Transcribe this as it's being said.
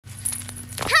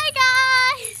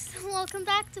welcome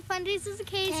back to Fun Days as a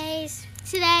Case.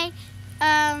 Today,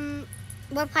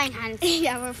 we're playing hide and seek.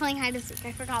 yeah, we're playing hide and seek.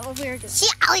 I forgot what we were doing. She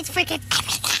always freaking.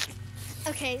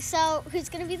 Okay, so who's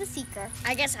gonna be the seeker?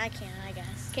 I guess I can.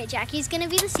 Okay, Jackie's gonna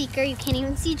be the seeker. You can't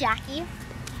even see Jackie.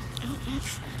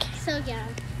 So yeah.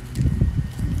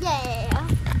 Yeah.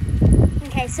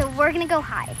 Okay, so we're gonna go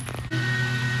hide. Okay,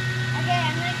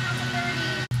 I'm gonna count to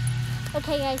 30.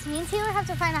 Okay, guys, me and Taylor have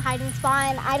to find a hiding spot,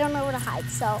 and I don't know where to hide.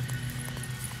 So,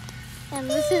 and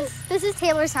this is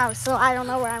Taylor's house, so I don't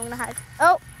know where I'm gonna hide.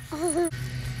 Oh. I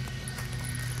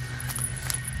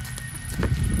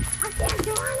can't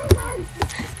do anything.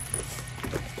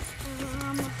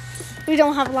 We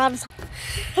don't have a lot of.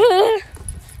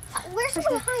 Where's we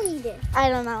hide? I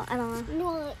don't know.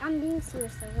 No, I'm being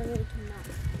serious. I really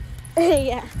cannot.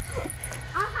 Yeah.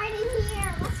 I'll hide in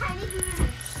here. Let's hide in here.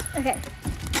 Okay.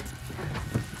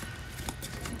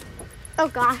 Oh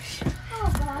gosh. Oh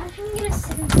gosh, I'm gonna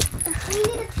sit in. We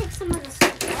need to take some of this.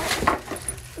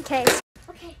 Okay.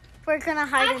 Okay. We're gonna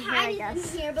hide in here, I I've guess.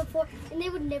 hidden in here before, and they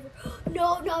would never.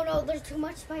 No. There's too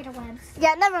much spider webs.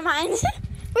 Yeah, never mind.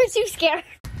 We're too scared.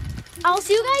 I'll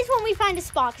see you guys when we find a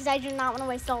spot, because I do not want to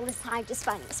waste all this time just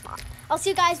finding a spot. I'll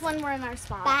see you guys when we're in our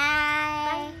spot.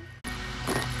 Bye.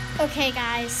 Okay,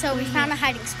 guys, so we found a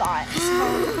hiding spot.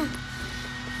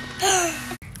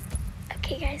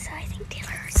 Okay, guys, so I think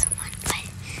Taylor heard someone, but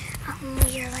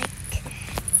we are like,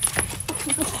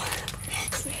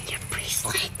 your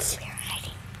bracelets. We're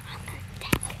hiding on the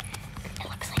deck. It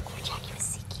looks like where Jackie was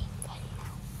seeking, but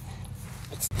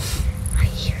it's. I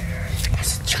hear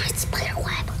there's a giant spider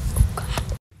web. Oh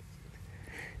God.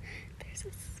 There's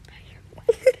a spider web.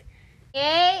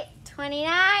 8,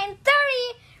 29,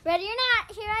 30. Ready or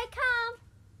not, here I come.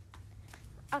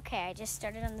 Okay, I just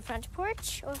started on the front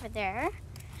porch over there.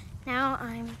 Now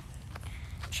I'm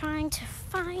trying to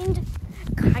find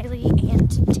Kylie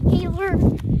and Taylor.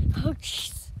 Oh,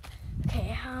 jeez.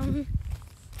 Okay,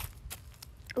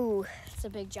 ooh, it's a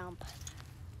big jump.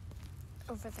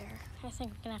 Over there. I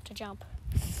think we're gonna have to jump.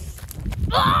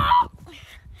 Oh!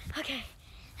 Okay,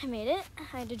 I made it. I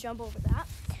had to jump over that.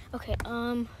 Okay,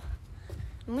 I'm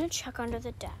gonna check under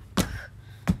the deck.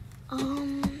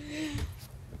 Okay.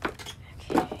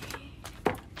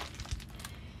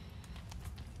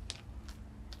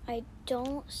 I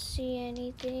don't see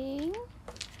anything.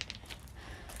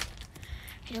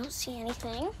 Here,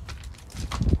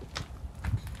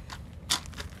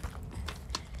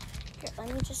 let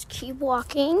me just keep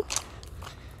walking.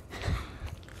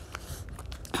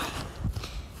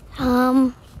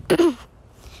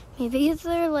 Maybe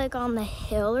they're like on the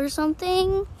hill or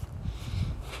something.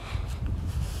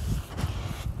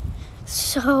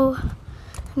 So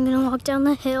I'm gonna walk down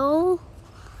the hill.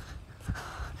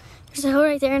 There's a hill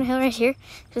right there and a hill right here.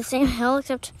 It's the same hill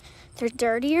except they're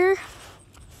dirtier.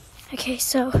 Okay,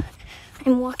 so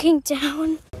I'm walking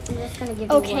down. I'm just gonna give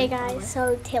you Okay, one guys,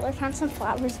 flower. so Taylor found some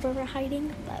flowers where we're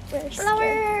hiding, but we're scared.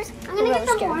 Flowers. I'm gonna We're get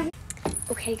some scared. more.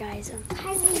 Okay, guys.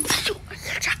 Kylie.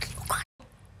 Jackie, oh God. I'm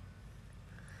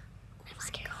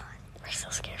scared. We're so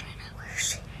scared right now. Where is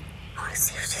she? I want to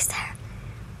see if she's there.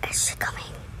 Is she coming?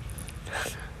 I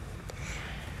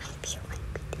feel like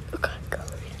okay, go.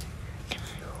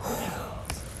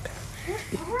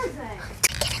 Where is it?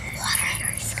 Getting water.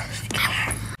 You're so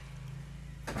scared.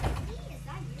 Hey, is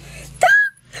that you? Stop!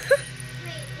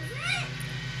 Wait, is it?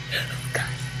 Oh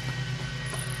God.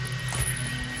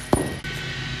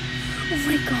 Oh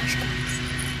my gosh, guys.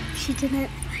 She didn't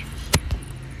find me.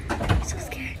 I'm so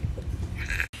scared.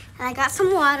 I got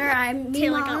some water.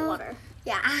 Taylor got water.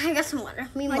 Yeah, I got some water.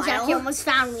 Meanwhile, Jackie almost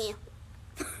found me.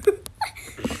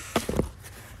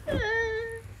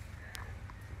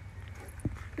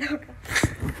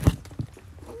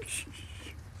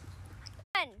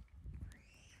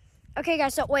 Okay,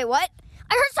 guys, so wait, what?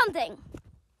 I heard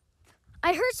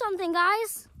something,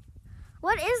 guys.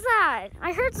 What is that?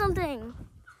 I heard something.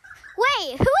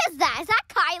 Wait, who is that? Is that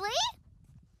Kylie?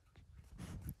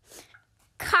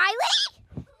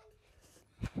 Kylie?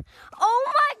 Oh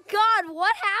my God,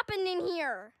 what happened in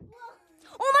here?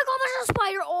 Oh my God, there's a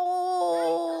spider.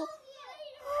 Oh.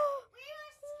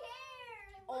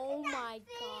 Oh my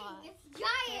God. It's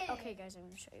giant. Okay, guys, I'm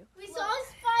gonna show you. We saw a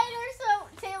spider, so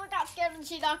Taylor got scared and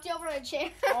she knocked over a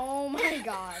chair. Oh my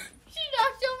God. She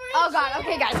knocked over a Oh chair. God.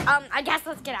 Okay, guys. I guess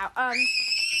let's get out.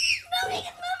 Moving,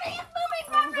 it's moving, it's moving.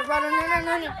 Run.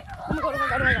 No.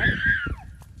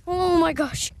 Oh my God. Oh my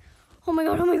gosh. Oh my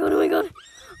God.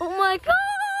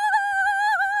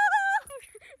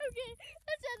 Okay,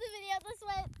 let's end the video.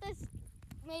 This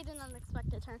made an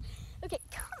unexpected turn. Okay,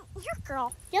 come here,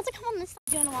 girl. You have to come on this side.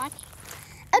 Do you want to watch?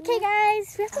 Okay,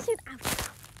 guys, we have to do the outro.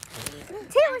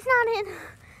 Taylor's not in.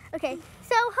 Okay,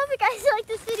 so hope you guys liked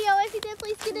this video. If you did,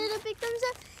 please give it a big thumbs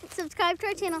up. Subscribe to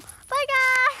our channel. Bye,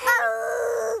 guys.